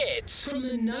hits from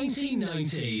the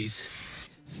 1990s.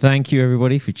 Thank you,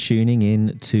 everybody, for tuning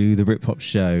in to the Britpop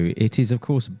show. It is, of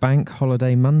course, Bank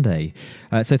Holiday Monday.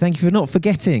 So thank you for not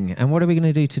forgetting. And what are we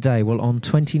going to do today? Well, on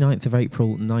 29th of April,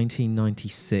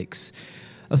 1996,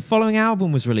 the following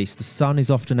album was released, The Sun Is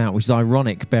Often Out, which is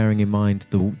ironic, bearing in mind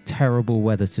the terrible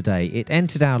weather today. It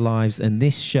entered our lives, and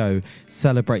this show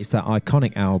celebrates that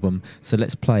iconic album. So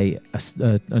let's play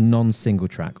a non-single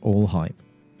track, All Hype.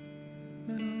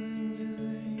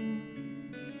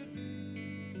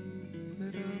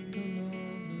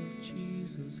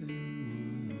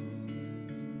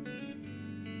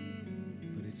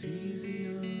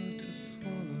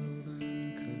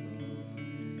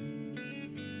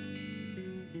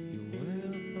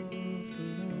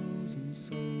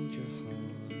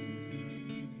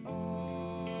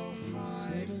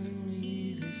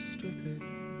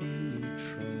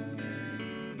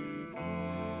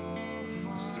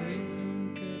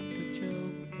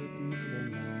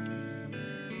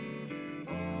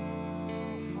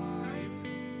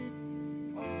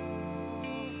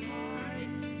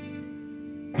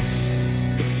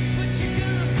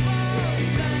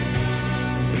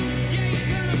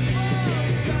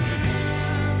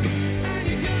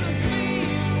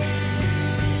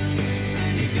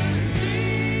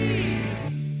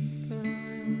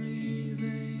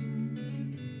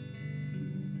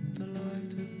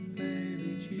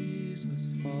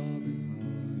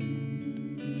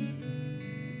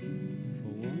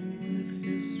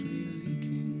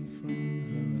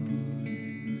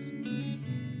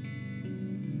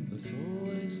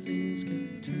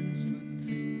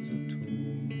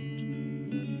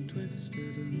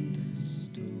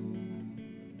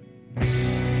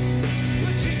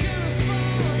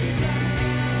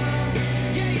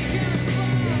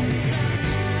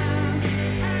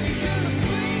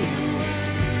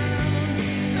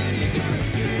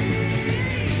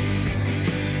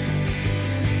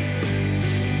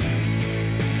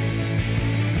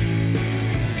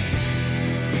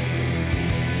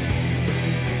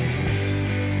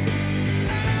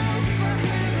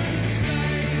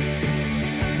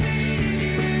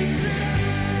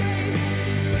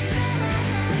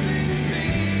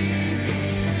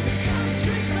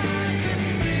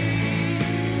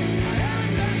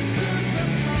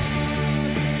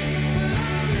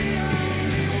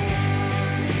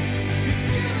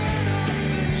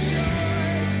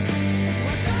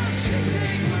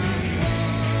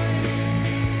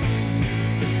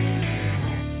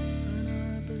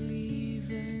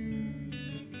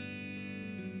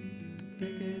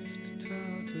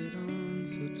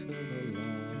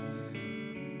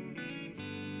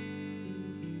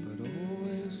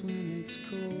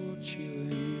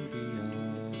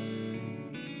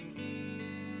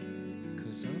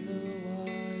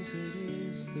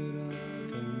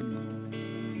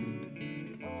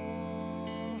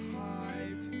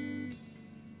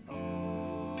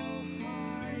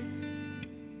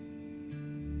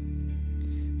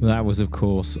 That was, of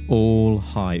course, All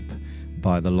Hype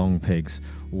by the Longpigs.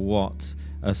 What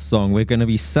a song. We're going to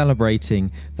be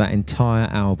celebrating that entire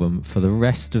album for the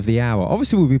rest of the hour.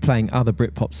 Obviously, we'll be playing other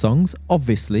Britpop songs.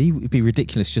 Obviously, it would be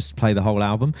ridiculous just to play the whole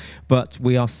album, but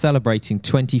we are celebrating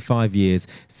 25 years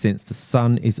since The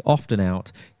Sun Is Often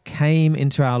Out came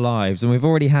into our lives. And we've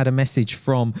already had a message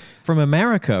from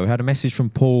America. We had a message from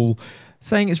Paul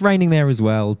saying it's raining there as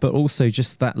well, but also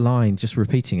just that line, just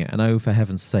repeating it, and oh, for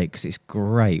heaven's sake, because it's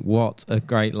great. What a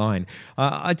great line.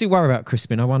 I do worry about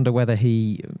Crispin. I wonder whether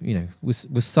he, was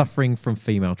suffering from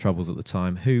female troubles at the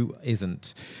time. Who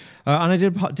isn't? And I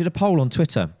did a poll on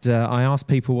Twitter. I asked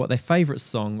people what their favourite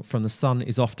song from The Sun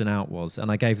Is Often Out was,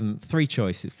 and I gave them four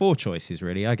choices,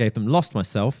 really. I gave them Lost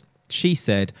Myself, She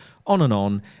Said,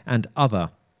 On, and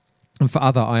Other. And for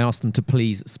Other, I asked them to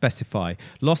please specify.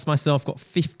 Lost Myself got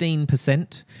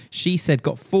 15%, She Said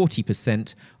got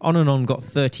 40%, On got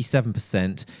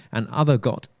 37%, and Other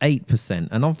got 8%.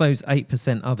 And of those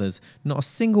 8% others, not a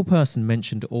single person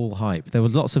mentioned All Hype. There were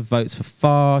lots of votes for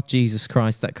Far, Jesus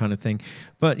Christ, that kind of thing.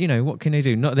 But, what can they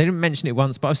do? They didn't mention it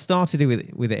once, but I've started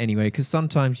with it anyway, because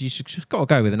sometimes you just got to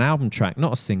go with an album track,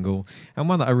 not a single, and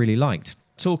one that I really liked.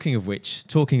 Talking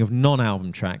of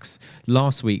non-album tracks,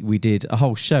 last week we did a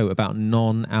whole show about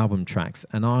non-album tracks,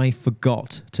 and I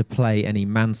forgot to play any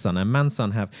Mansun. And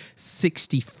Mansun have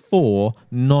 64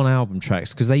 non-album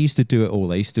tracks, because they used to do it all.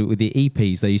 They used to do it with the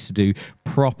EPs. They used to do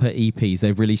proper EPs.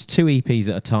 They've released 2 EPs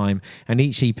at a time, and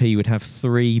each EP would have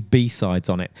 3 B-sides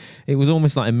on it. It was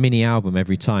almost like a mini album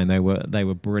every time. They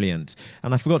were brilliant.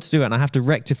 And I forgot to do it, and I have to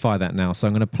rectify that now. So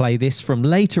I'm going to play this from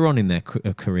later on in their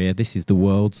career. This is The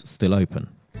World's Still Open.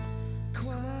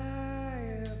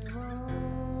 Quiet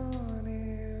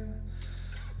morning,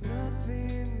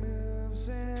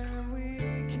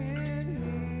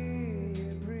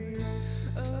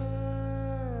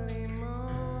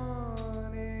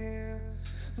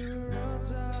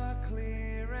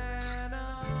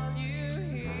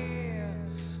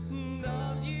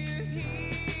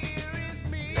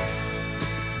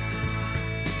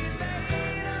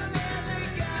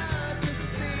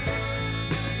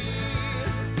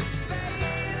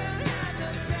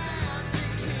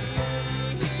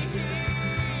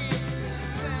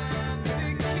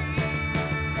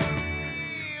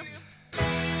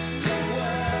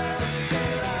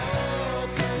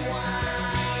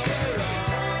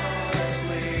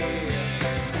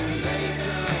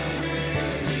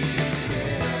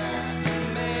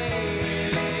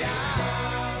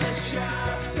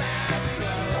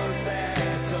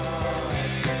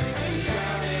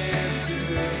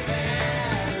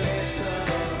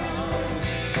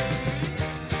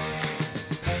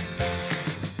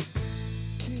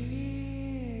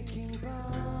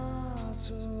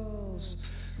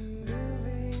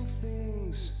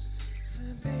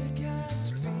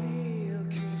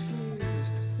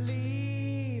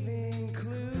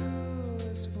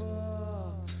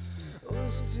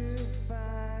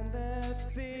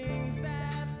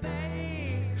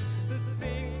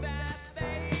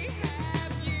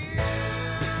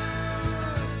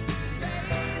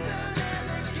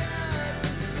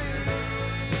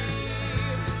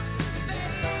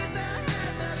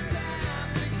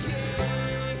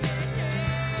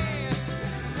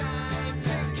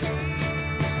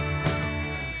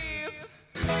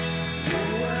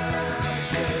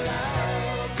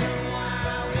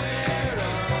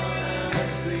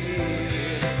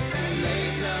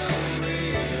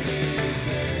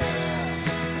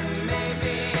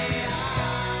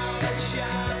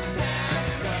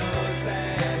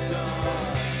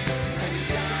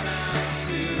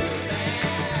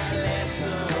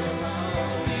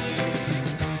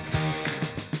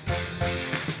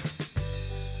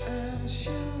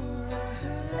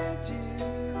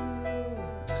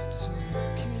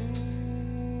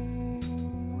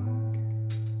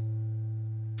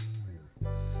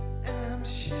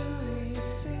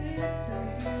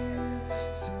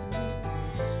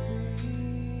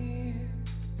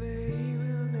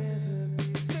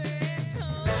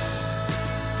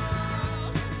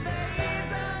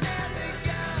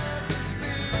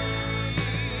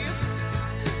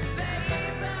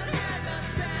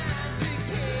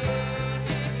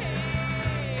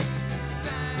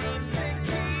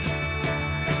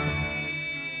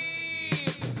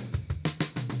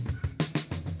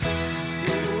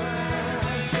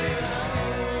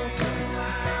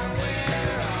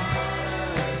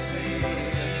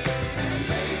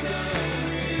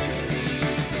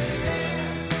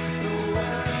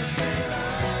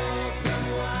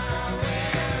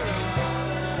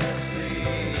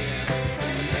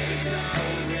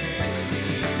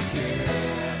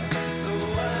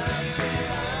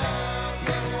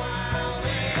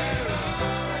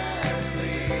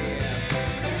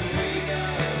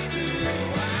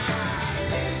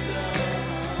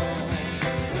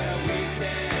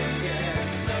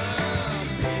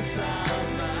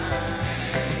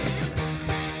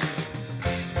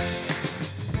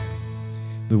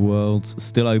 The World's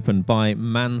Still Open by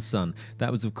Mansun.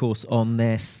 That was, of course, on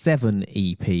their 7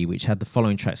 EP, which had the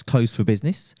following tracks: Closed for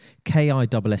Business,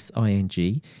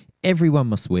 KISSING, Everyone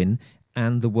Must Win,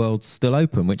 and The World's Still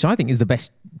Open, which I think is the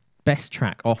best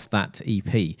track off that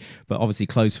EP. But obviously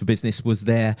Closed for Business was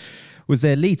their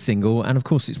lead single, and of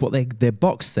course it's what their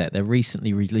box set, their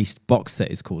recently released box set,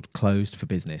 is called Closed for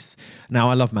Business. Now,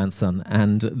 I love Mansun,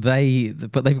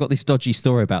 but they've got this dodgy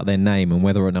story about their name and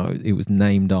whether or not it was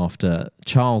named after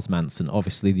Charles Manson,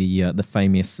 obviously the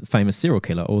famous serial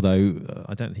killer, although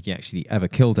I don't think he actually ever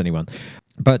killed anyone.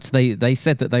 But they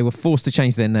said that they were forced to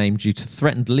change their name due to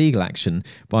threatened legal action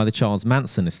by the Charles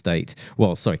Manson estate.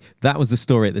 Well, sorry, that was the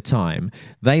story at the time.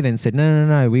 They then said,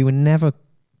 no, we were never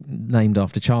named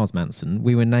after Charles Manson.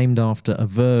 We were named after a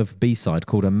Verve B-side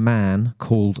called A Man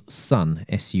Called Sun,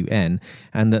 S-U-N,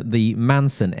 and that the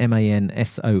Manson,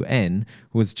 M-A-N-S-O-N,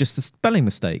 was just a spelling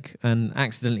mistake and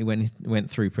accidentally went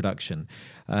through production.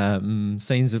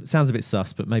 Sounds a bit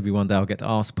sus, but maybe one day I'll get to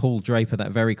ask Paul Draper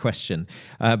that very question.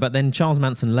 But then Charles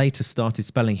Manson later started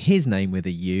spelling his name with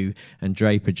a U, and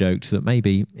Draper joked that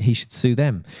maybe he should sue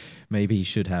them. Maybe he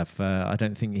should have. I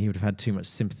don't think he would have had too much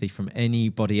sympathy from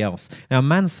anybody else. Now,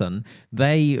 Manson,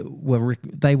 they were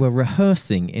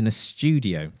rehearsing in a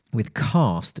studio with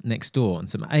Cast next door, and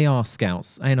some A&R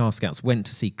scouts went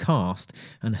to see Cast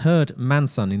and heard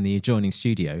Manson in the adjoining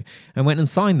studio and went and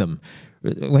signed them.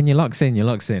 When your luck's in,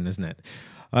 isn't it?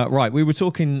 Right, we were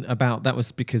talking about, that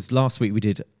was because last week we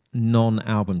did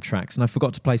non-album tracks, and I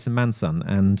forgot to play some Mansun,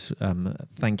 and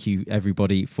thank you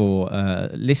everybody for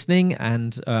listening.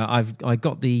 And I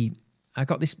got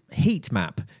this heat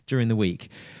map during the week,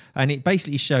 and it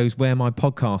basically shows where my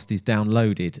podcast is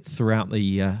downloaded throughout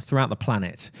the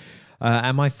planet.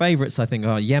 And my favourites, I think,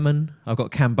 are Yemen. I've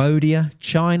got Cambodia,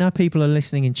 China. People are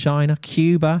listening in China,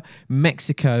 Cuba,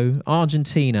 Mexico,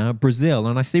 Argentina, Brazil.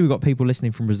 And I see we've got people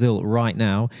listening from Brazil right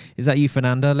now. Is that you,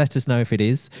 Fernanda? Let us know if it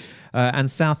is. And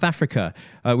South Africa.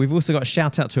 We've also got a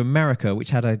shout out to America,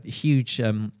 which had a huge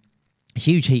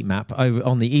heat map over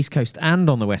on the East Coast and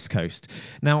on the West Coast.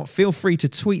 Now, feel free to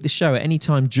tweet the show at any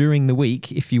time during the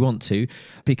week if you want to,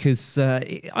 because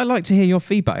I like to hear your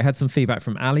feedback. I had some feedback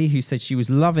from Ali, who said she was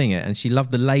loving it and she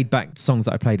loved the laid-back songs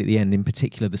that I played at the end, in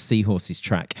particular the Seahorses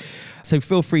track. So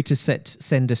feel free to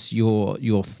send us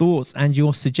your thoughts and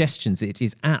your suggestions. It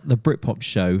is at The Britpop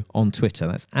Show on Twitter.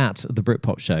 That's at The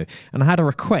Britpop Show. And I had a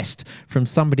request from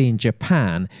somebody in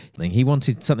Japan. He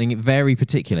wanted something very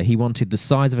particular. He wanted The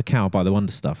Size of a Cow by The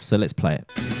Wonder Stuff. So let's play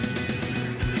it.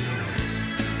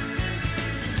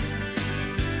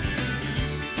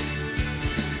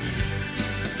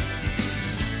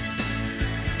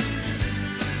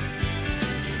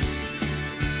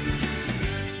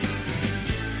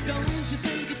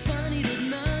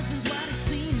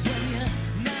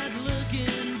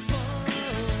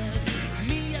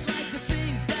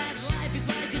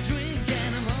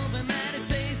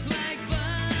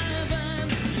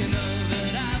 You know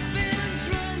that I've been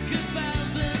drunk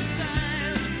 1,000 times.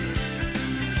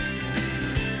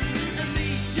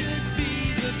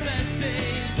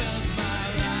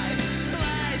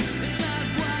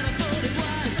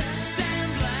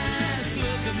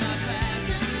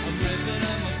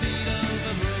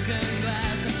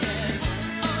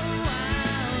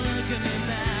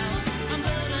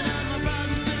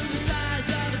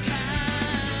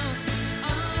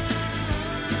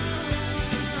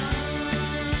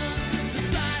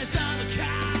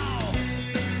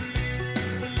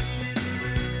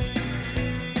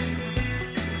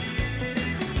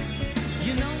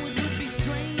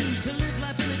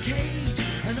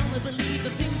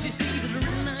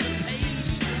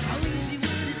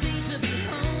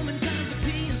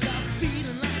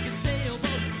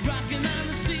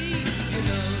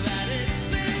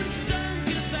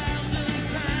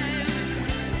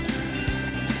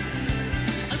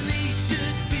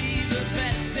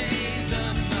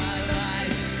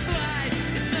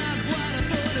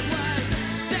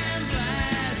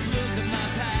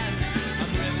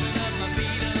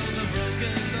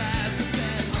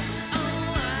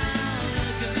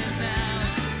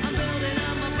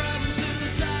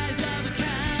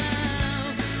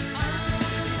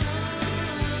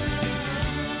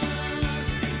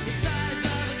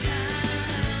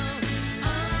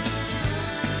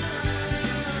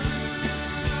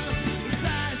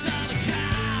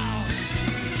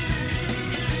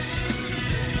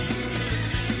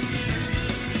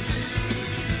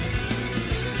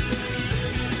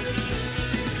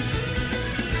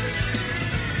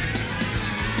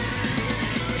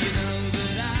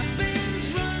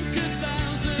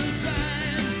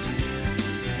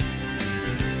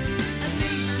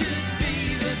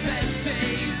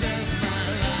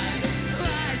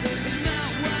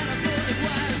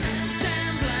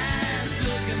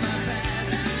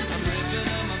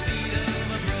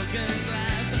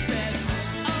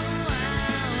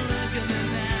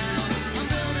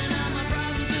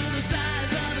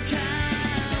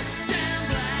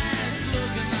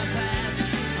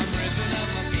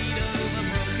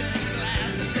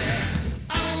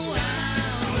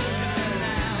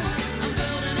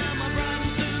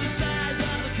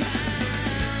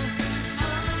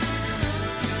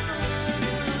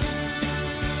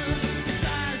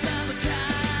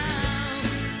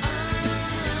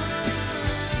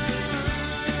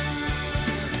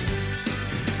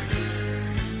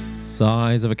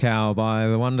 Size of a Cow by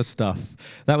The Wonder Stuff.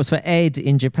 That was for Ed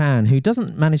in Japan, who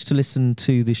doesn't manage to listen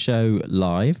to the show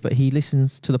live, but he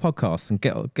listens to the podcast and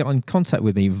get in contact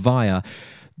with me via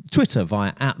Twitter,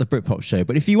 via @the Britpop Show.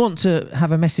 But if you want to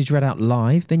have a message read out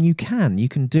live, then you can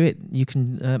do it. You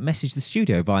can message the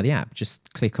studio via the app.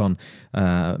 Just click on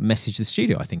message the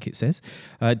studio, I think it says.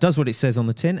 It does what it says on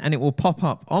the tin, and it will pop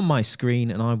up on my screen,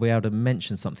 and I'll be able to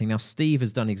mention something. Now, Steve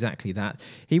has done exactly that.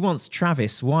 He wants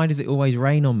Travis, Why Does It Always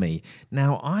Rain on Me?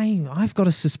 Now, I've got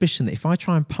a suspicion that if I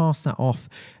try and pass that off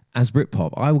as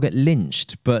Britpop, I will get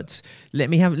lynched. But let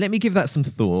me give that some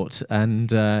thought, and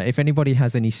if anybody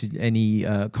has any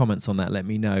comments on that, let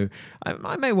me know.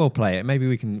 I may well play it. Maybe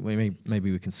we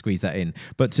can squeeze that in.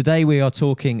 But today we are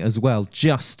talking as well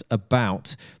just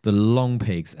about the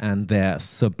Longpigs and their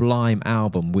sublime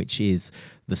album, which is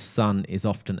The Sun Is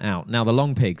Often Out. Now, the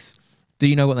Longpigs, do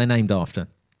you know what they're named after?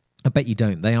 I bet you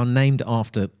don't. They are named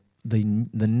after the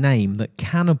name that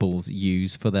cannibals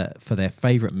use for their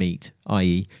favourite meat,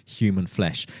 i.e. human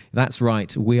flesh. That's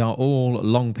right, we are all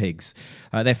Longpigs.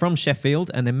 They're from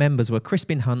Sheffield, and their members were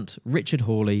Crispin Hunt, Richard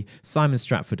Hawley, Simon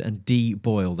Stratford and Dee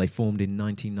Boyle. They formed in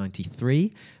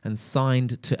 1993 and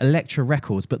signed to Elektra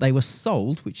Records, but they were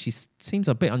sold, seems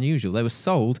a bit unusual, they were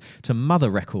sold to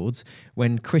Mother Records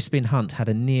when Crispin Hunt had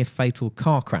a near-fatal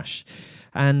car crash.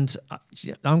 And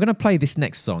I'm going to play this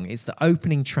next song. It's the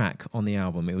opening track on the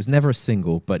album. It was never a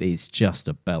single, but it's just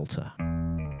a belter.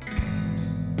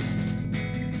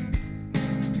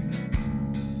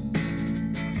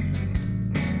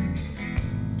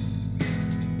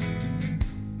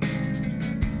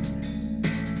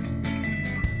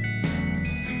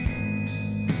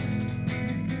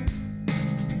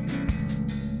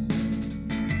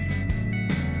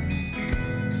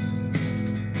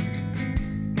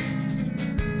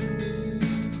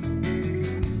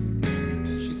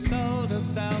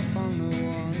 Herself on the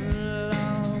one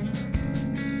alone,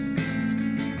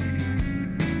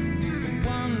 the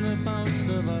one that most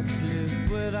of us live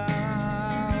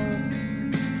without,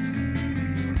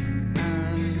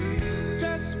 and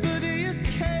just for the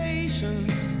occasion,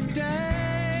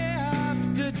 day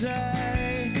after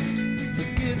day,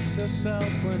 forgives herself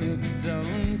when it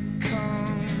don't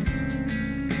come.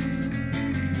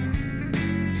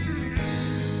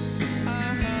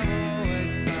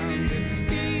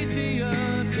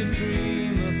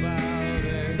 Dream about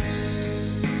it,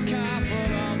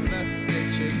 careful of the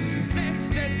stitches,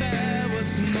 insisted there was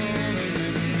more in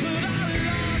this, but I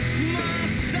lost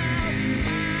myself.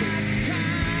 I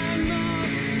cannot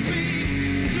speak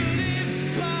to live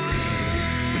by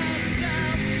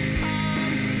myself.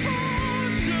 I'm far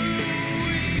too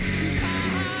weak. I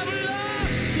have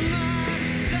lost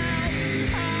myself.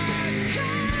 I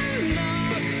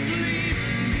cannot sleep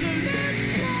to live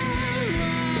by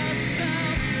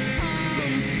myself.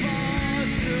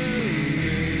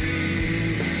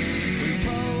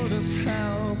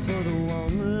 Hell for the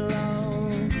one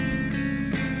love,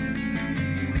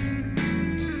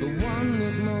 the one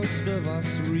that most of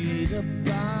us read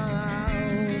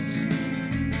about,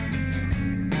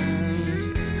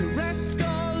 and caressed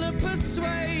all the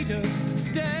persuaders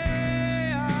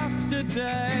day after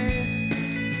day,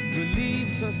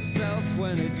 relieves herself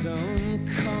when it don't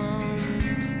come.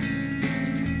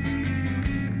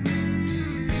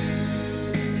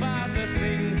 By the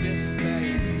things you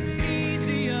say, it's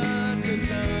easier to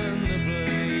turn the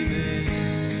blame in.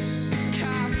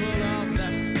 Careful of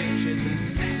the stitches,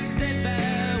 insisted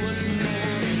there was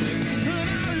more in this, but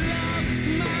I lost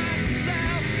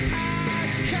myself. I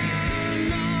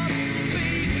cannot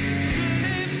speak to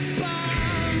live by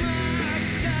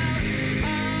myself.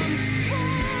 I'm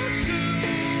far too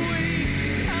weak.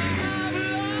 I have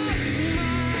lost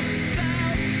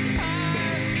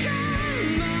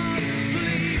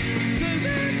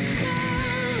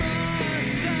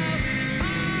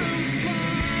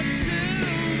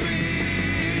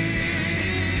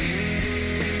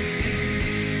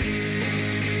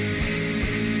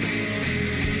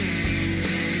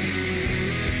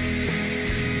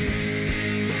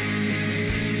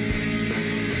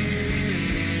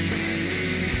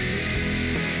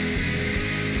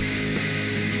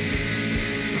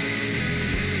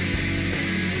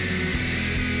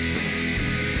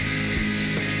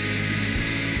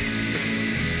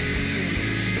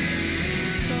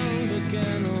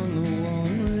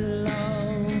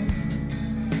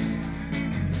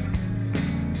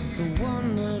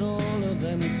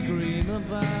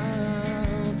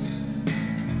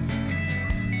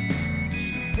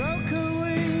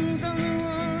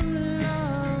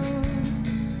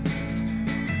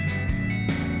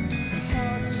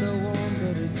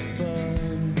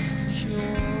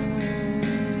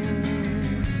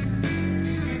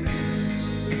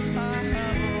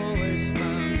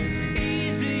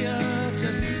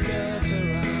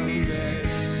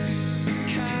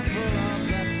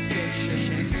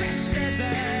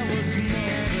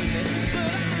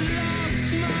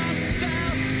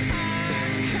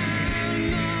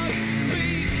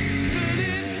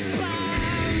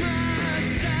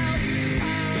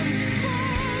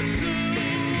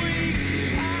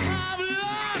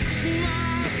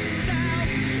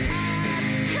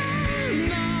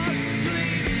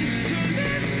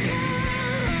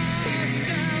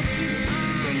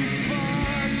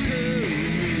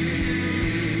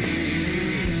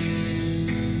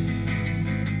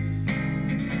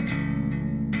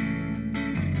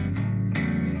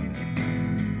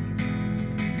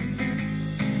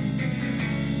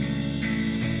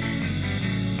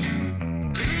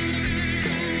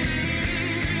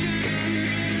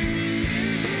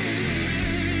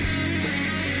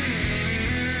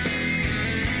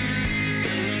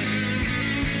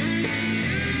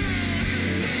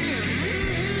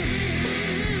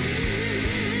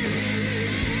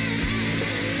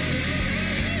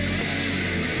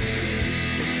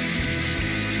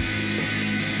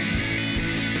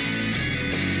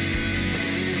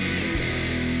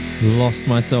Lost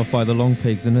Myself by the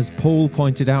Longpigs, and as Paul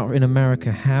pointed out, in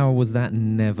America, how was that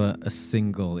never a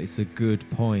single? It's a good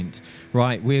point.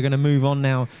 Right, we're going to move on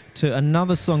now to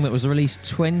another song that was released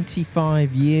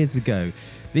 25 years ago.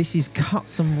 This is Cut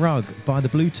Some Rug by the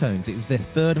Blue Tones. It was their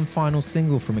third and final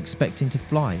single from Expecting to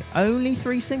Fly. Only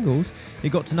 3 singles. It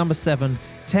got to number 7,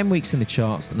 10 weeks in the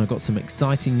charts, and I've got some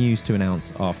exciting news to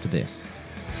announce after this.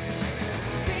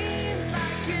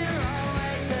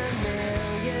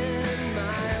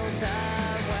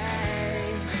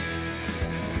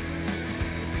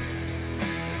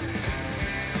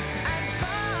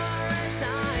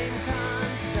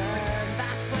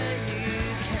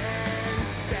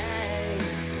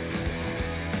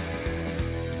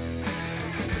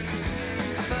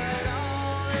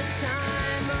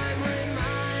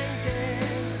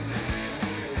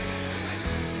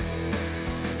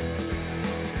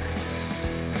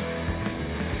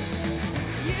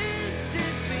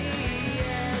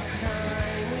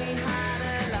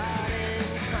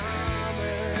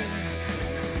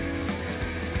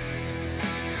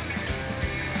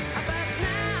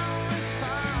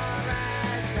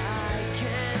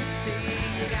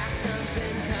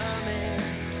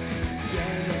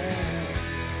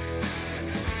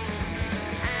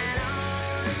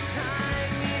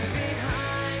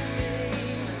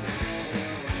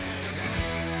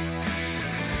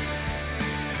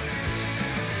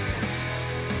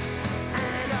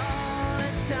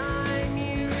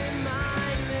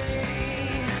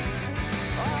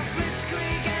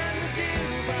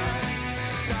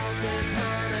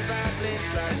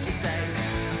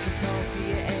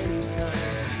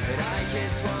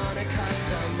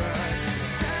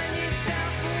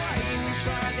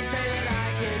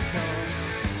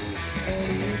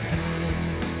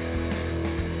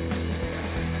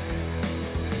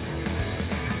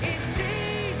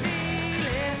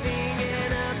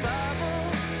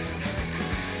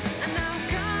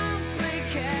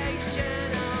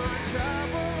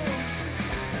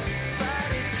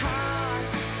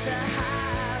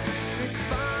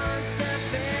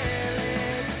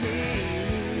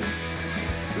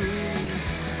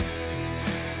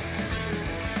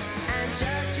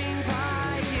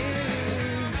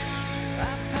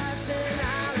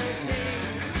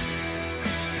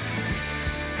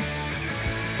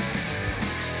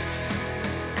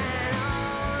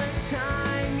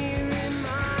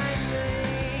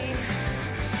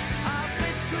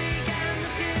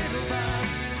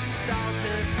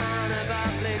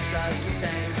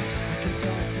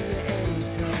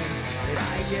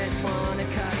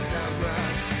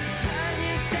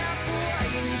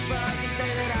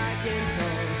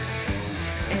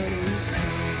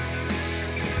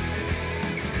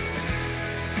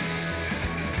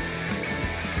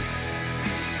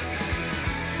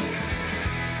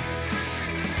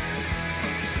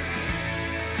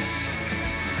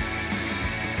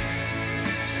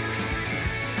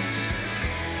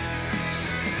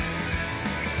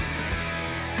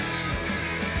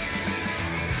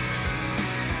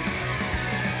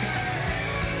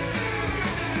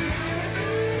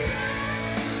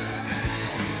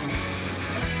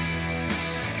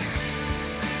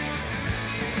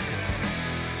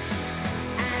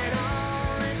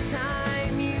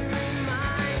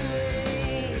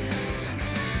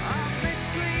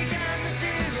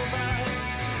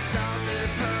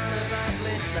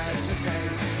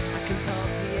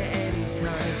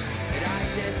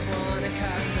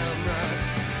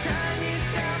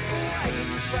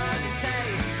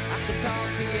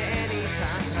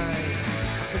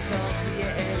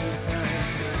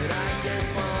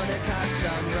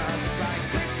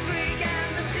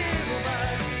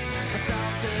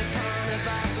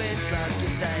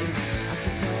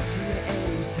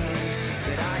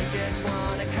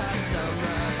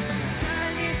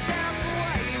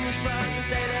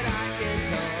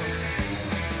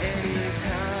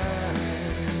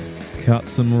 Cut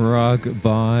Some Rug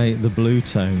by the Blue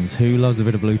Tones. Who loves a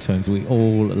bit of Blue Tones? We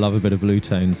all love a bit of Blue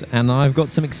Tones. And I've got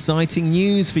some exciting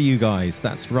news for you guys.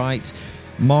 That's right.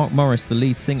 Mark Morris, the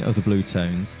lead singer of the Blue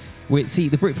Tones. The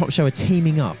Britpop show are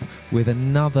teaming up with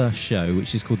another show,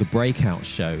 which is called the Breakout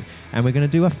Show. And we're going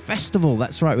to do a festival.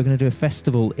 That's right, we're going to do a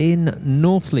festival in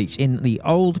Northleach, in the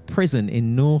old prison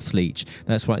in Northleach.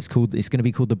 That's why it's called. It's going to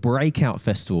be called the Breakout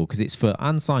Festival, because it's for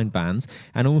unsigned bands,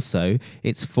 and also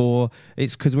it's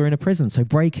because we're in a prison, so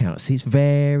breakout. See, it's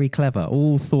very clever,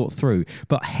 all thought through.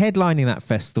 But headlining that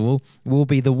festival will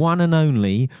be the one and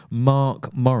only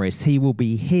Mark Morris. He will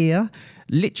be here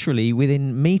literally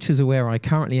within meters of where I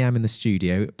currently am in the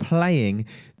studio, playing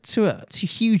to a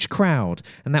huge crowd,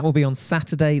 and that will be on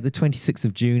Saturday the 26th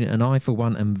of June, and I for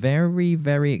one am very,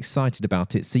 very excited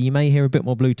about it. So you may hear a bit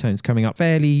more Blue Tones coming up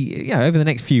fairly over the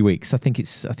next few weeks. I think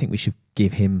we should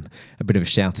give him a bit of a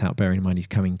shout out, bearing in mind he's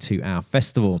coming to our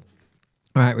festival.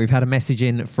 All right, we've had a message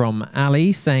in from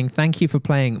Ali saying, thank you for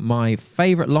playing my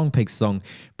favourite Longpigs song.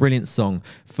 Brilliant song.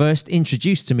 First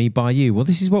introduced to me by you. Well,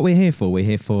 this is what we're here for. We're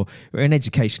an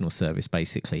educational service,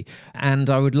 basically. And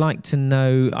I would like to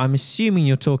know, I'm assuming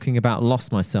you're talking about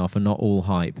Lost Myself and not All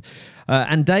Hype.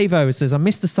 And Davo says, I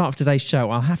missed the start of today's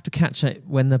show. I'll have to catch it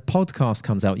when the podcast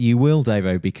comes out. You will,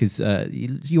 Davo, because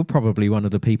you're probably one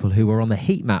of the people who were on the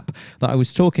heat map that I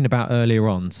was talking about earlier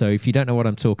on. So if you don't know what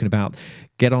I'm talking about,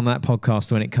 get on that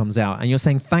podcast when it comes out. And you're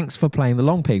saying, thanks for playing the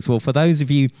Longpigs. Well, for those of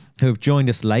you who have joined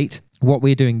us late, what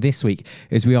we're doing this week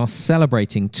is we are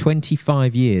celebrating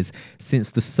 25 years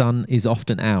since The Sun Is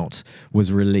Often Out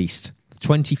was released.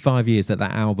 25 years that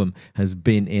album has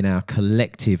been in our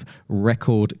collective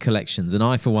record collections. And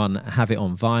I, for one, have it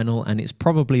on vinyl, and it's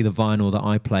probably the vinyl that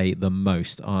I play the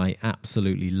most. I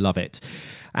absolutely love it.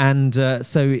 And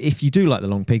so if you do like the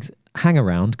Longpigs, hang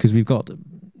around, because we've got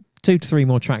 2 to 3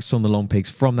 more tracks from the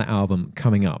Longpigs from that album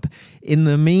coming up. In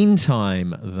the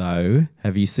meantime, though,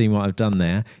 have you seen what I've done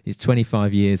there? It's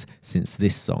 25 years since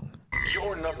this song.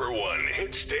 Your number one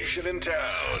hit station in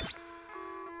town.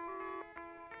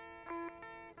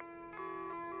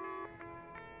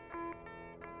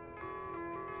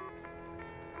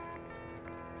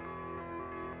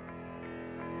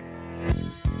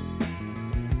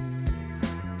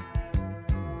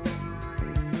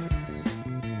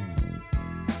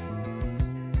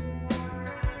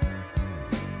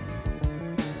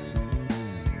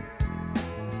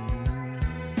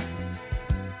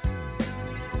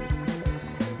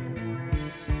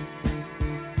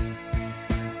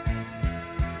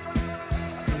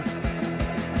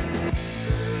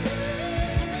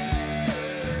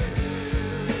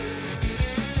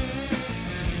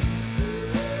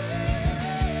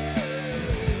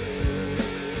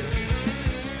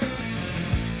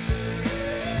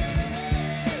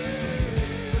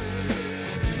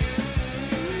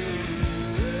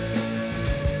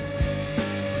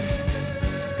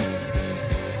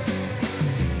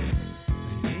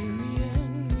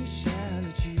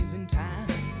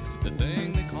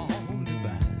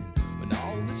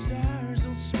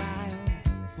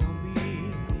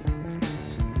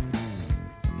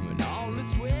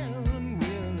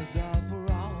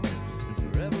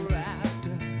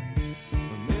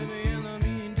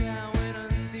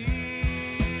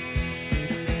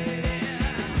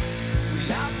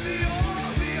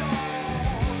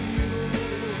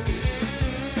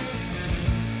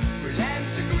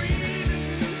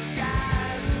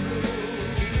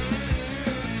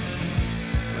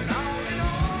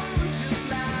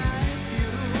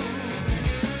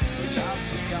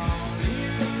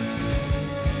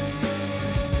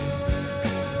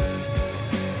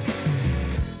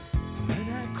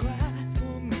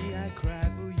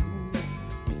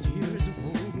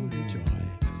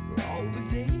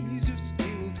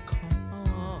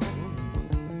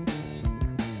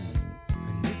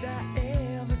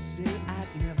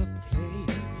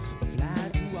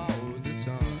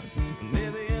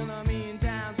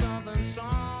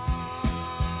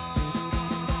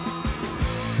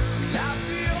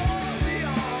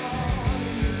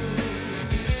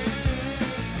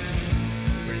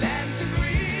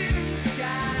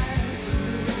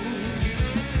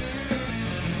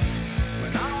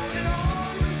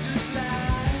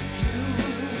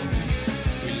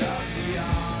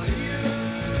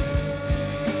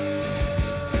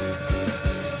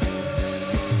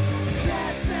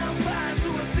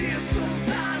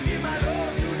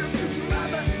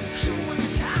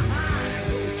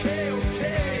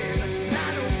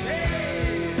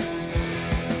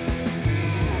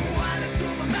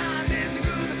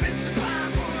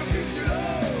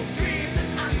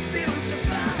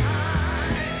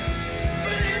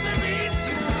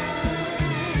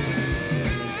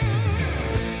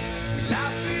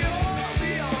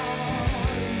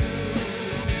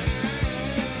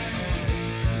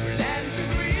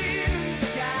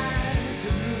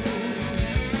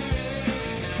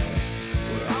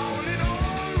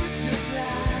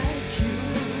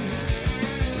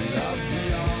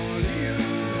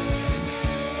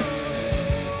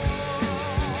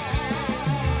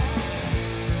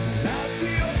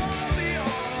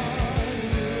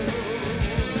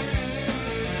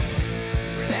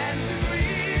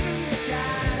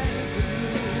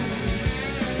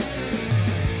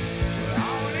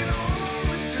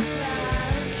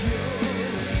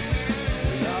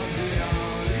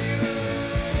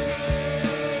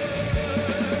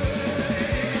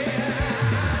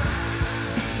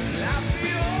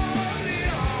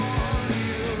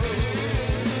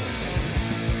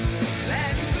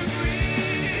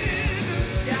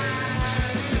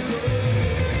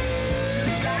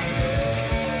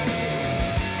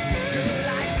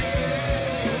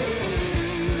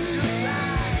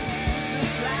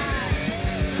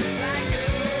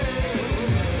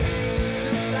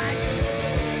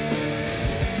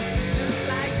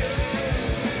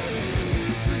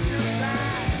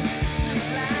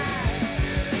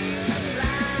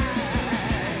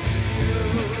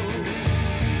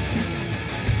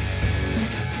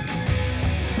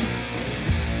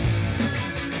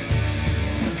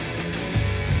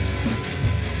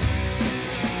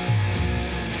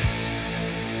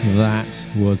 That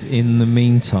was In the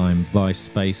Meantime by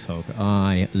Space Hog.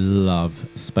 I love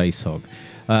Space Hog.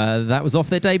 That was off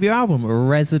their debut album,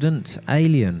 Resident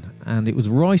Alien, and it was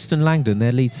Royston Langdon,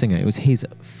 their lead singer. It was his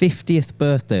 50th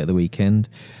birthday at the weekend,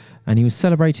 and he was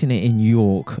celebrating it in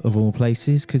York, of all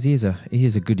places, because he is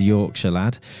a good Yorkshire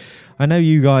lad. I know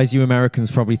you guys, you Americans,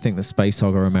 probably think that Space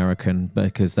Hog are American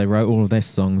because they wrote all of their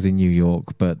songs in New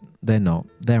York, but they're not.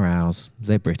 They're ours.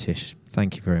 They're British.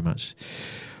 Thank you very much.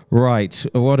 Right,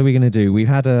 what are we going to do? We've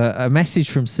had a message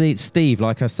from Steve,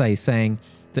 like I say, saying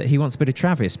that he wants a bit of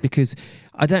Travis, because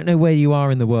I don't know where you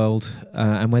are in the world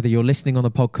and whether you're listening on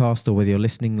the podcast or whether you're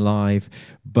listening live,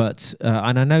 but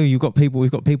and I know we've got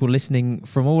people listening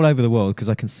from all over the world because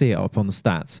I can see it up on the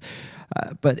stats.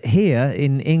 But here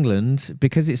in England,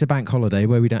 because it's a bank holiday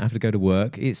where we don't have to go to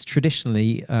work, it's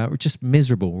traditionally just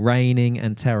miserable, raining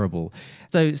and terrible.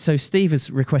 So Steve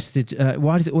has requested,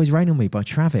 Why Does It Always Rain on Me by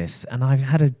Travis. And I've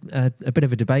had a bit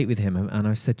of a debate with him, and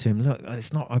I said to him, look,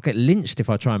 I'll get lynched if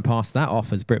I try and pass that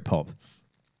off as Britpop.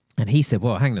 And he said,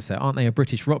 well, hang on a sec, aren't they a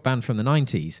British rock band from the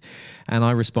 90s? And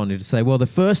I responded to say, well, the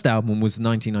first album was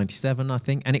 1997, I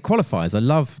think, and it qualifies. I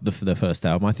love the first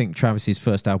album. I think Travis's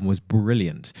first album was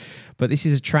brilliant. But this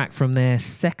is a track from their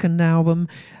second album.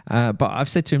 But I've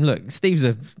said to him, look, Steve's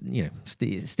a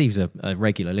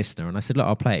regular listener. And I said, look,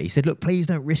 I'll play it. He said, look, please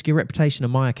don't risk your reputation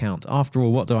on my account. After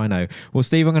all, what do I know? Well,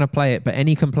 Steve, I'm going to play it, but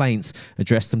any complaints,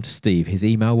 address them to Steve. His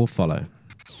email will follow.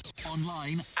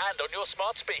 Online and on your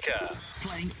smart speaker.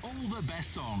 Playing all the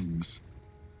best songs.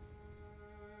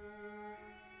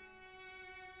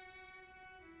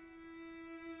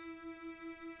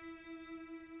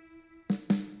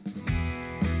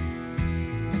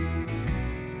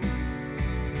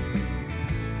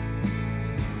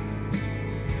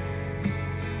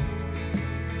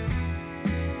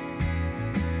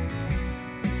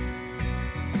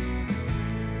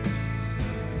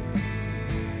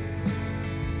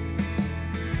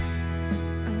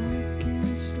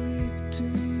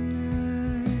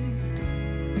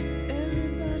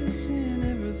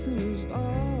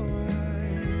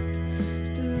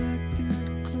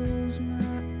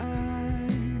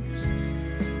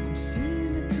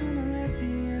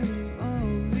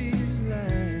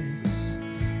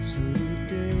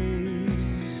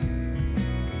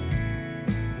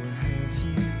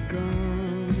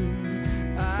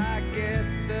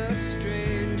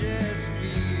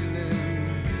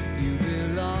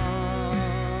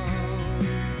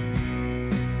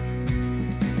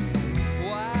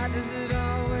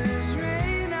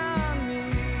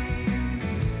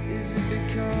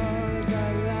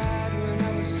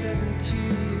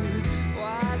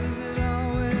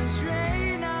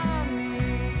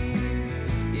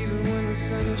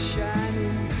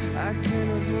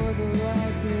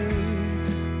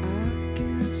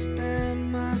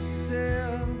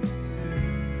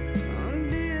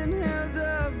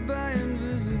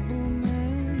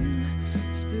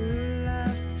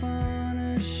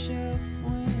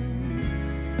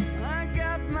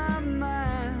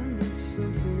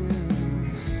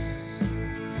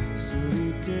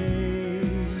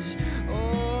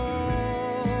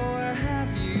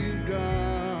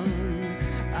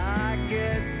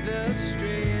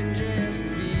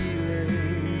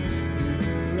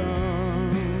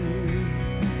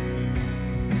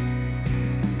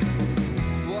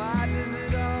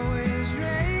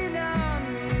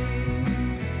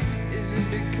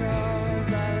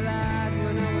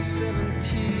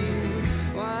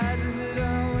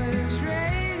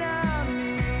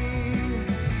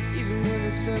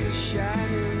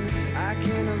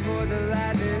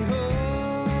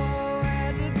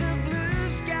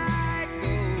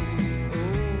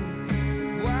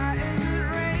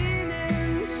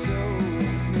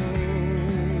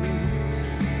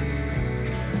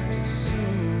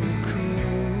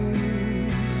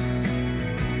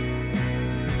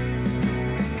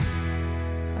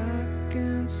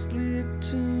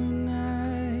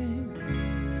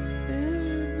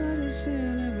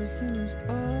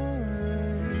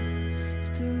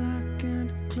 Still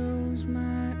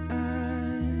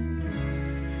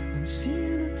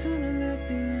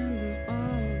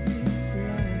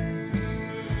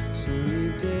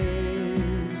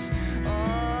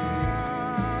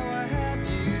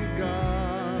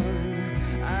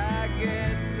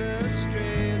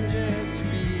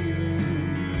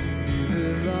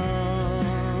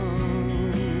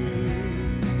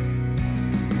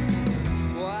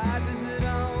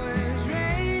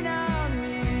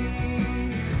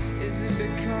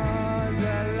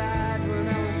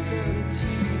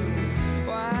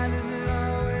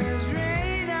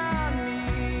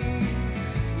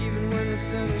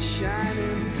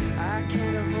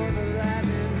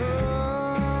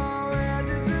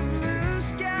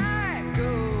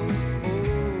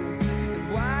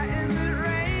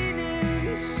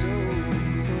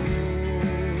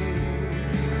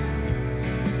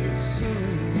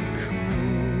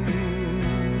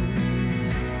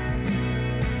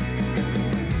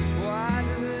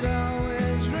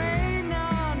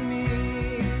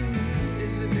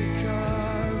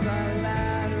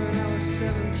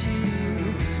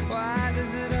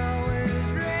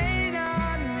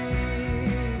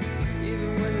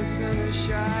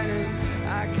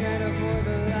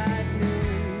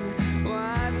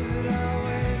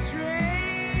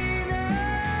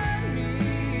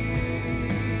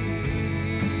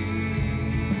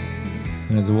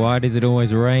As Why Does It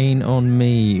Always Rain on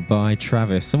Me by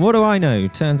Travis. And what do I know?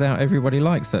 Turns out everybody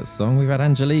likes that song. We've had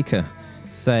Angelica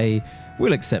say,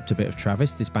 we'll accept a bit of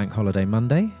Travis this bank holiday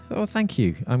Monday. Oh, thank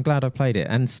you. I'm glad I played it.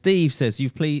 And Steve says,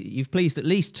 you've pleased at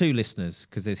least 2 listeners,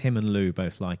 because there's him and Lou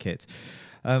both like it.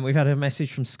 We've had a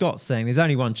message from Scott saying, there's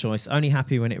only one choice, Only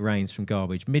Happy When It Rains from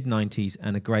Garbage, mid-90s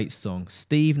and a great song.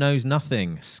 Steve knows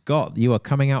nothing. Scott, you are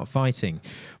coming out fighting.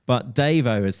 But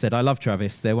Davo has said, I love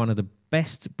Travis. They're one of the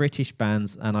best British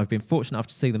bands, and I've been fortunate enough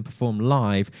to see them perform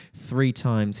live 3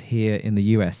 times here in the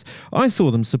US. I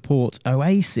saw them support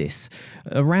Oasis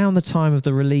around the time of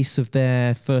the release of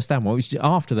their first album. Well, it was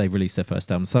after they released their first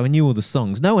album, so I knew all the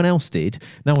songs. No one else did.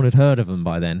 No one had heard of them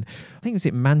by then. I think it was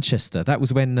in Manchester. That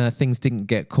was when things didn't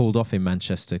get called off in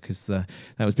Manchester, because that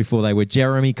was before they were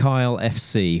Jeremy Kyle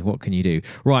FC. What can you do?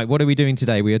 Right, what are we doing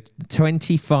today? We are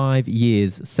 25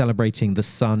 years celebrating The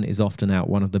Sun Is Often Out,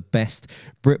 one of the best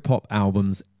Britpop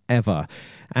albums ever,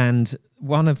 and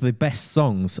one of the best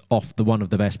songs off one of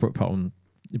the best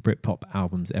Britpop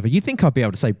albums ever. You'd think I'd be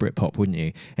able to say Britpop, wouldn't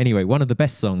you? Anyway, one of the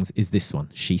best songs is this one,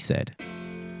 She Said.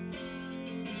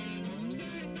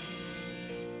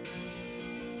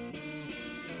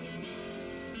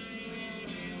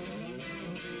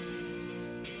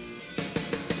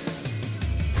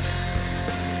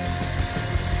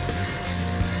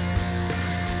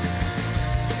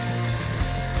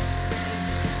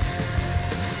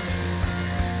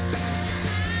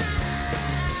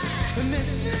 And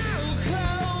there's no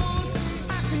clothes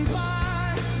I can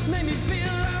buy, make me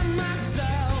feel like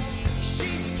myself,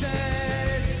 she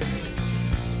said.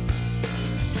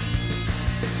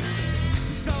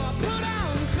 So I put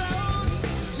on clothes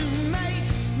to make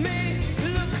me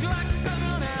look like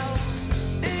someone else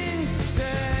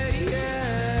instead, yeah.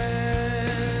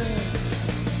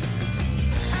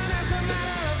 And as a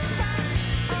matter of fact,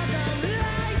 I don't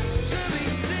like to be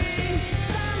seen,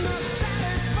 so I'm not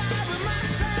satisfied with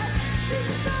myself. She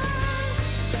said,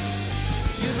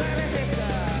 you better hit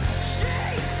her. She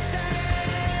said,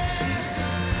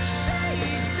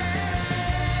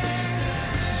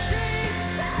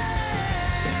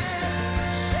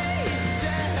 she's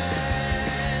dead.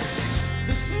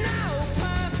 There's no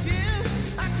perfume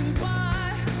I can buy,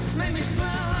 make me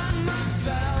smell like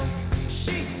myself.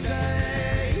 She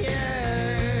said,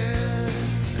 yeah.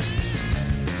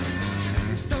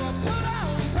 So I put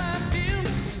on perfume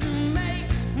to make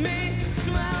me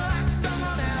smell like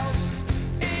someone else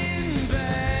in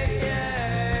bed, yeah.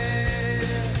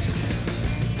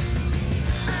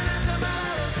 And as a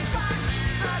matter of fact,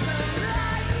 I don't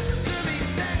like to be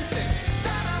scented, so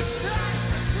I don't like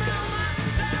to smell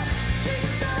myself. She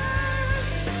said,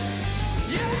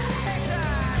 you hit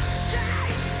her. She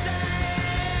said,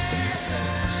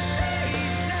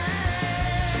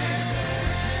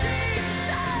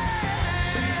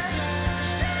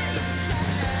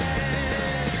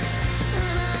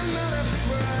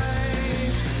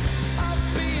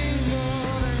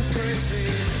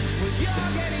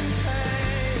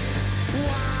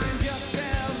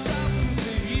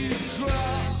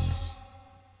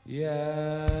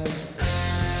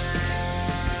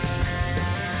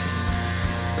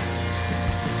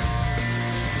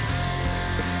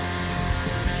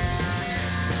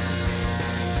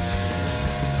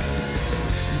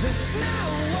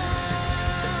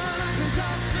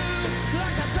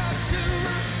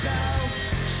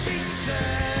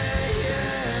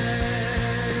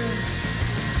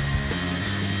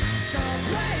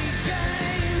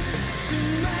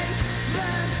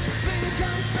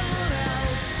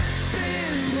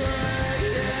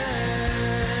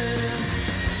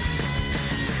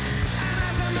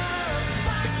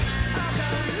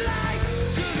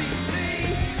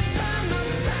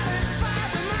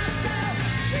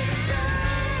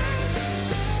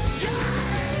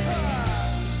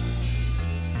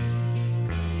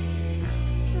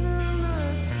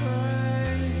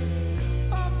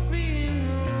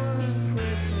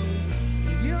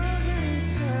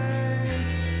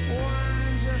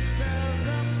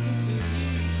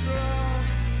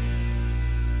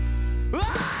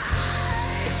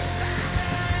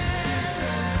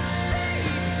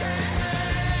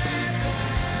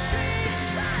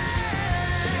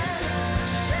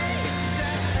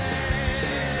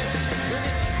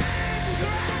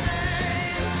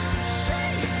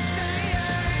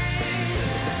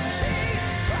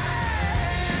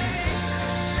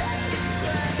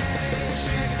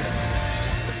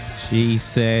 She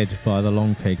Said by the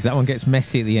Longpigs. That one gets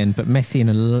messy at the end, but messy in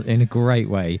a great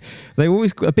way. They were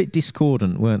always a bit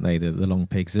discordant, weren't they, the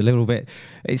Longpigs? A little bit.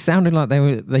 It sounded like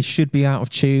they should be out of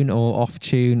tune or off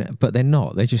tune, but they're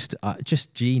not. They're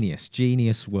just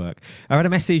genius work. I had a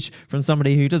message from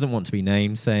somebody who doesn't want to be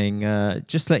named saying,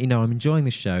 just to let you know, I'm enjoying the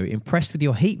show. Impressed with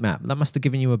your heat map. That must have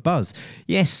given you a buzz.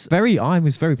 Yes, I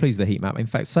was very pleased with the heat map. In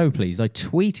fact, so pleased. I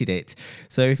tweeted it.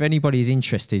 So if anybody's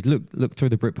interested, look through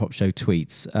the Britpop show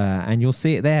tweets. And you'll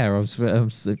see it there. I was,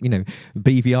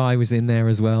 BVI was in there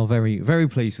as well. Very, very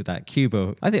pleased with that.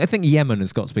 Cuba, I think Yemen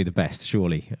has got to be the best,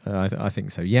 surely. I think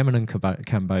so. Yemen and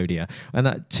Cambodia, and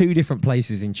that 2 different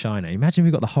places in China. Imagine we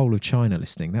got the whole of China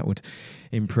listening. That would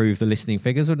improve the listening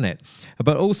figures, wouldn't it?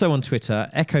 But also on Twitter,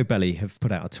 Echo Belly have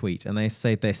put out a tweet, and they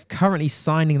say they're currently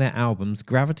signing their albums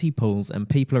Gravity Pulls and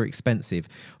People Are Expensive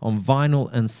on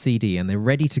vinyl and CD, and they're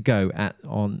ready to go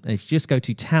if you just go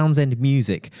to Townsend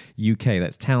Music UK.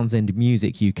 That's Townsend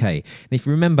Music UK. And if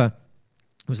you remember,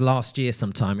 it was last year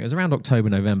sometime, it was around October,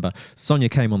 November, Sonia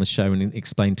came on the show and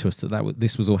explained to us that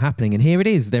this was all happening. And here it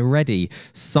is, they're ready,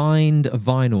 signed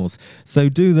vinyls. So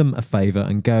do them a favour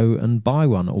and go and buy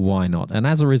one, or why not? And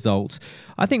as a result,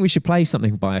 I think we should play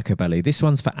something by Echo Belly. This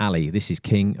one's for Ali. This is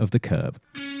King of the Curb.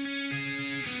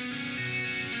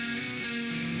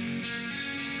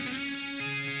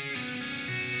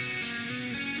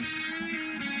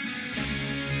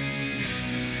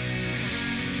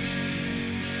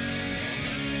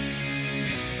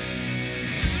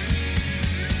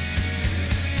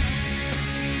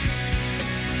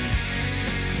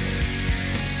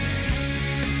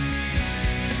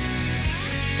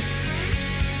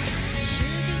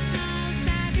 Sugar smile,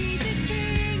 savvy, the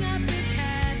king of the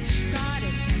curb. Got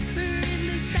a temper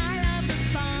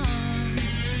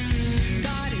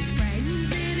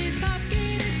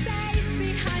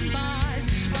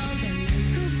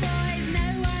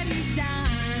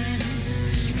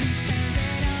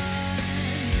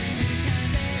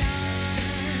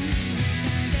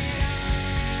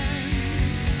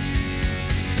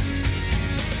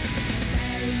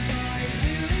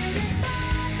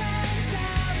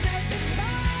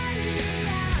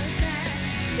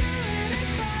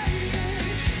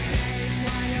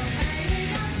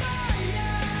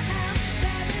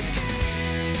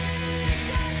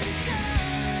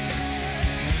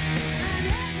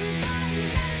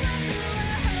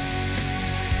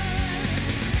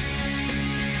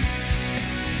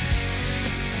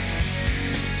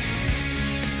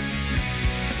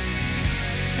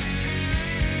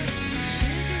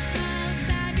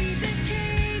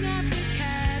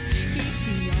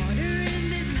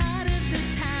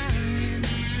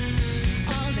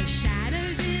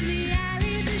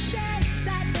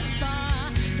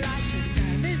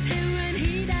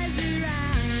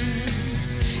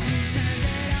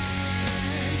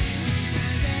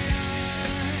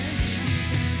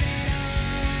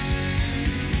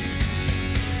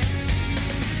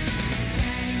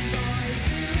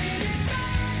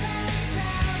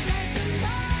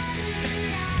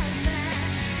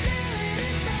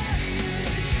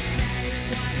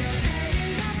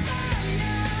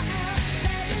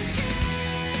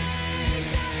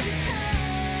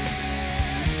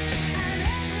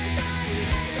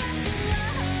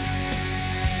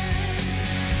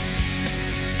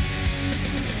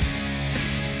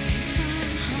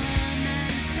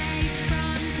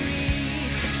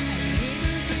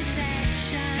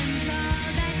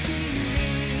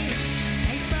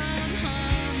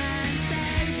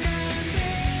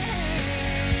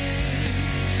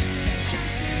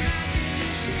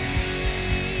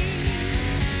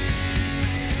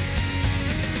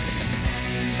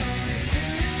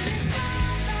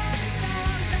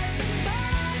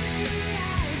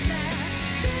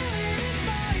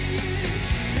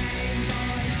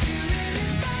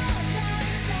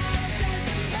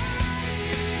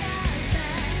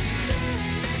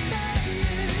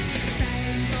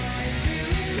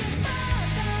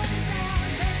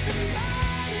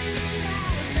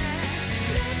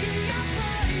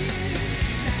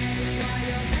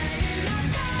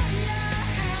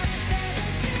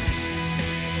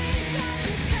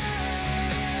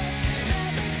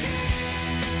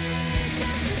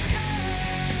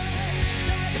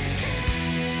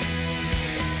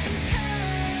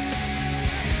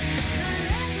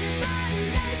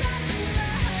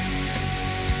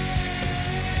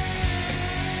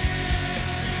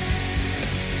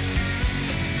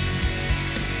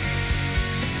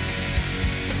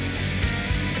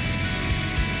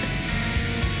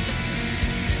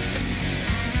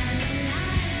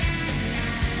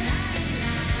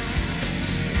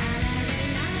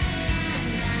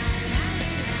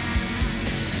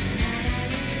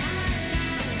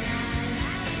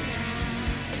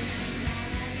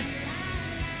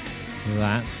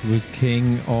That was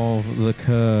King of the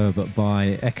Curb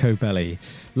by Echo Belly.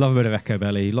 Love a bit of Echo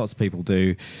Belly. Lots of people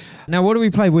do. Now, what do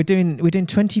we play? We're doing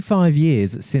 25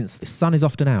 years since The Sun Is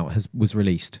Often Out was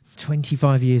released.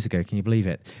 25 years ago, can you believe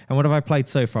it? And what have I played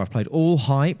so far? I've played All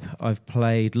Hype. I've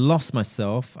played Lost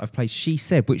Myself. I've played She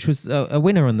Said, which was a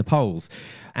winner in the polls.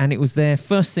 And it was their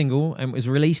first single and it was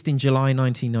released in July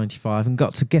 1995 and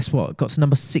got to, guess what? Got to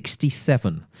number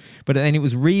 67. But then it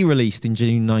was re-released in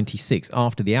June 96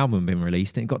 after the album had been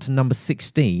released, and it got to number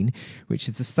 16, which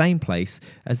is the same place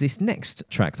as this next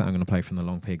track that I'm going to play from the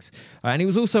Longpigs. And it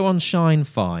was also on Shine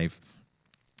 5.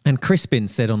 And Crispin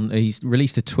said he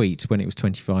released a tweet when it was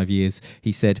 25 years.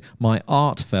 He said, "My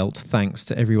heartfelt thanks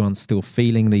to everyone still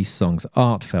feeling these songs."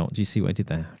 Heartfelt. Do you see what I did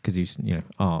there? Because he's,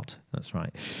 art. That's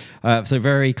right. So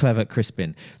very clever,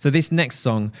 Crispin. So this next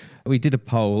song, we did a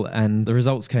poll and the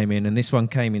results came in, and this one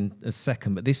came in as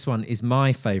second, but this one is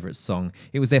my favourite song.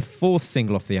 It was their fourth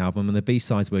single off the album, and the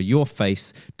B-sides were Your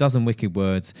Face, Dozen Wicked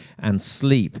Words, and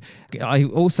Sleep. I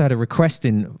also had a request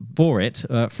in for it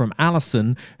from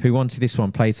Alison, who wanted this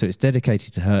one played, so it's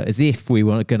dedicated to her, as if we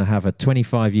were going to have a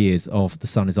 25 years of The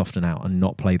Sun Is Often Out and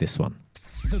not play this one.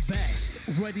 The best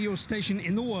radio station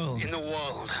in the world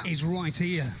is right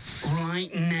here, right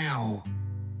now.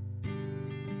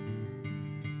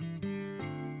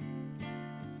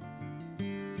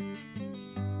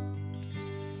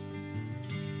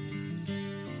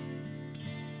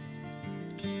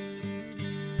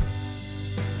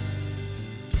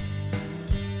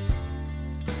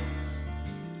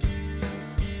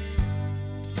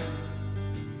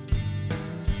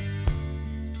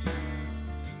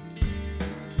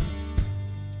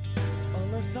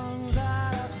 Songs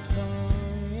that I've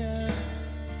sung, yeah,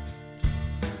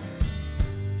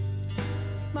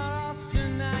 more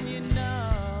often than you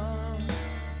know,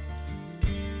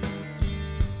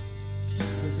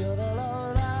 'cause you're the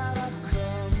love that I've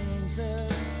come to,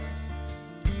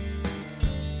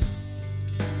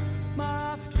 more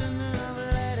often than I've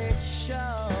let it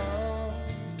show,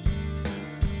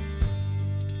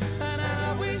 and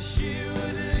I wish you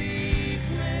would leave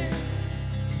me.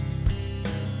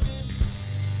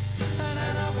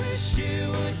 And I wish you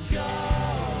would go.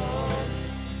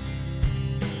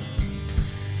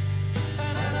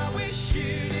 And I wish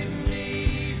you didn't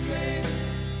need me.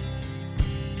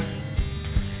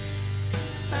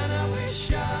 And I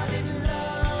wish I didn't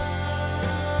love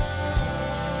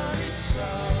you so.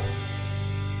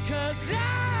 'Cause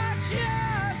I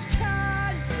just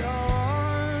can't go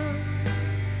on.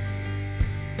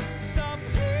 So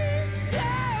please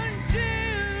don't do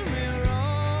me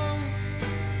wrong.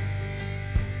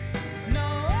 No,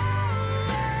 I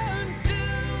won't do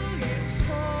you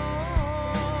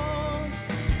wrong.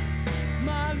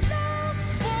 My love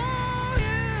for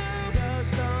you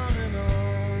goes on and on.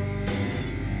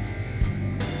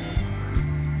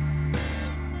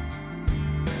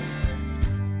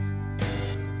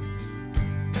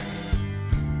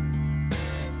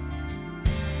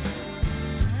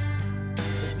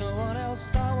 There's no one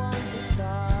else I want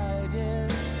beside you.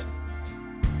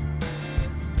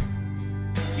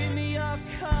 Give me your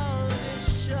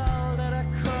coldest shoulder to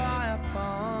cry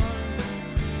upon.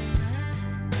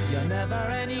 You're never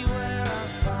anywhere I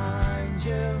find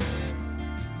you.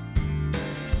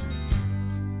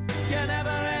 You're never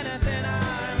anything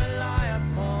I rely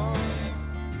upon.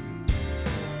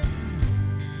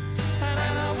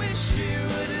 And I wish you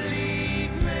would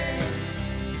leave me.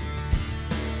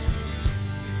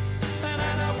 And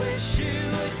I wish you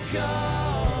would go.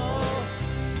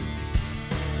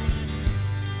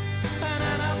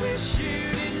 And I wish you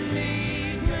didn't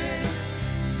need me.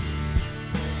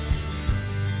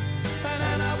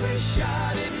 And I wish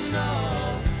I didn't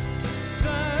know.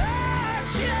 But I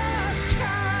just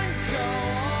can't go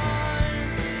on.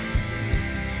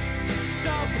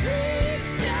 So please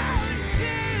don't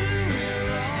do me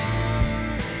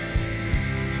wrong.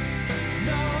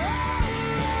 No, I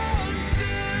won't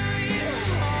do you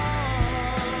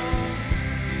harm.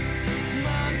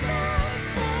 My love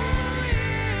for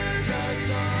you goes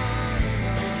on and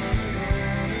on and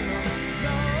on and on.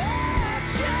 No, I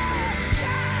just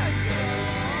can't go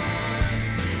on.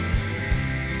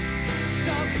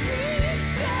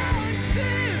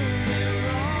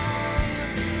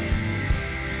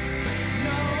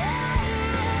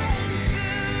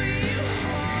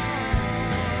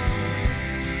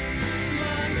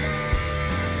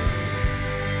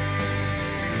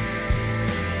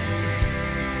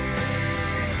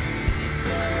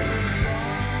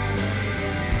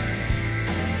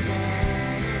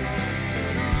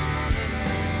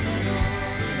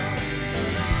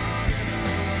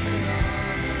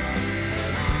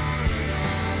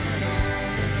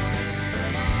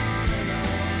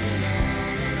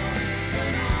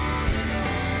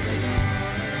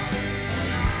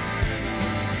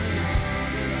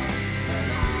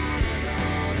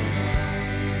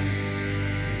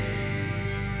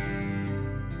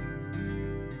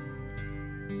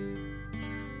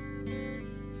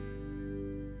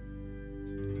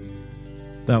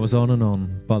 That was On and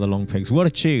On by the Longpigs. What a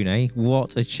tune, eh?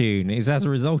 What a tune. It's as a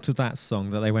result of that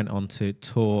song that they went on to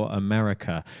tour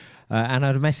America. And I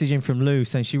had a message in from Lou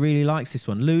saying she really likes this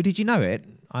one. Lou, did you know it?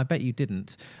 I bet you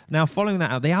didn't. Now, following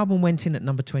that out, the album went in at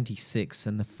number 26,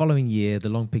 and the following year, the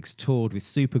Longpigs toured with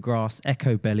Supergrass,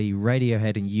 Echo Belly,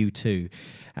 Radiohead, and U2.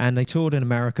 And they toured in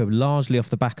America largely off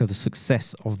the back of the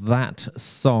success of that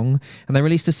song. And they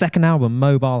released a second album,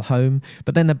 Mobile Home,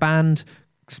 but then the band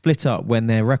split up when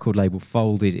their record label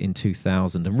folded in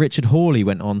 2000, and Richard Hawley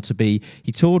went on to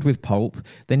he toured with Pulp.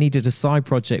 They needed a side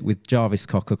project with Jarvis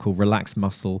Cocker called Relax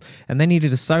Muscle, and they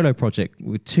needed a solo project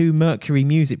with 2 Mercury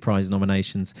Music Prize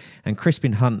nominations. And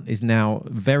Crispin Hunt is now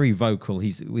very vocal.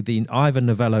 He's with the Ivor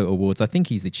Novello Awards. I think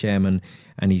he's the chairman,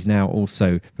 and he's now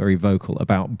also very vocal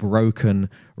about Broken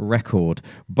Record.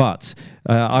 But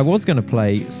I was going to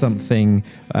play something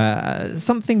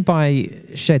by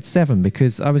Shed 7,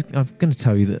 because I'm going to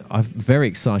tell you that I'm very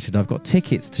excited. I've got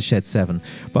tickets to Shed 7,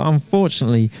 but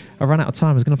unfortunately I ran out of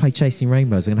time. I was going to play Chasing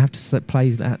Rainbows. I'm going to have to play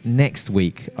that next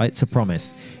week. It's a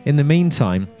promise. In the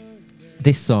meantime,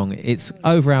 this song, it's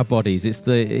Over Our Bodies.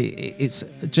 It's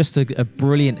just a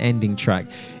brilliant ending track.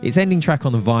 It's ending track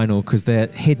on the vinyl because their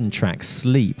hidden track,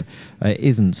 Sleep,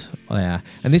 isn't there.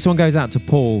 And this one goes out to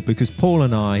Paul, because Paul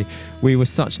and I, we were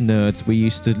such nerds. We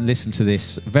used to listen to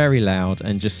this very loud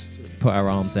and just put our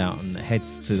arms out and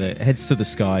heads to the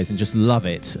skies and just love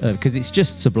it, because it's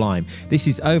just sublime. This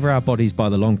is Over Our Bodies by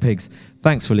the Longpigs.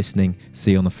 Thanks for listening.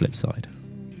 See you on the flip side.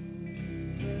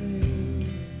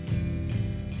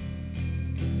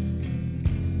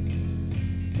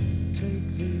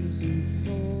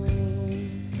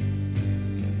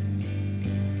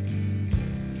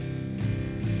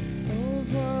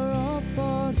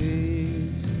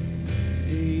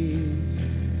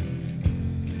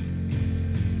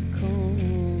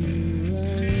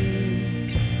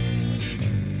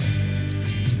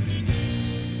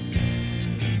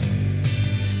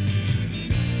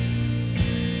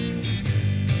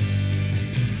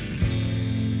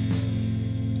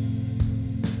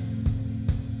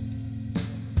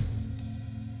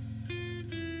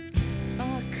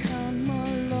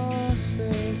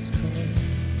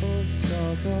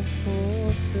 Of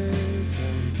horses,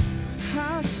 and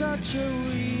how such a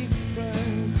weak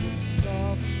friend could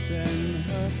soften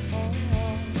her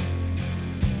heart.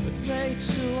 But they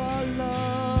too are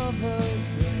lovers,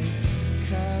 they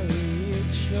carry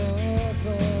each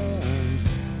other, and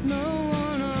no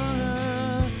one on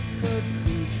earth could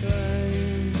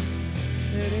complain.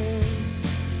 It is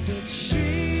that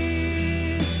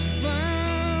she's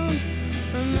found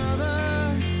another.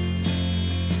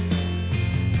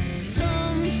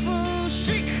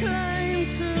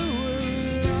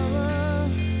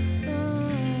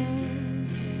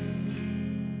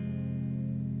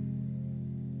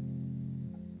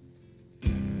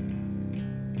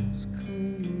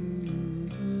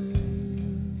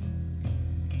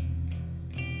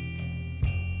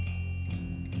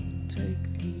 Take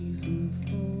these and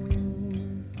fall.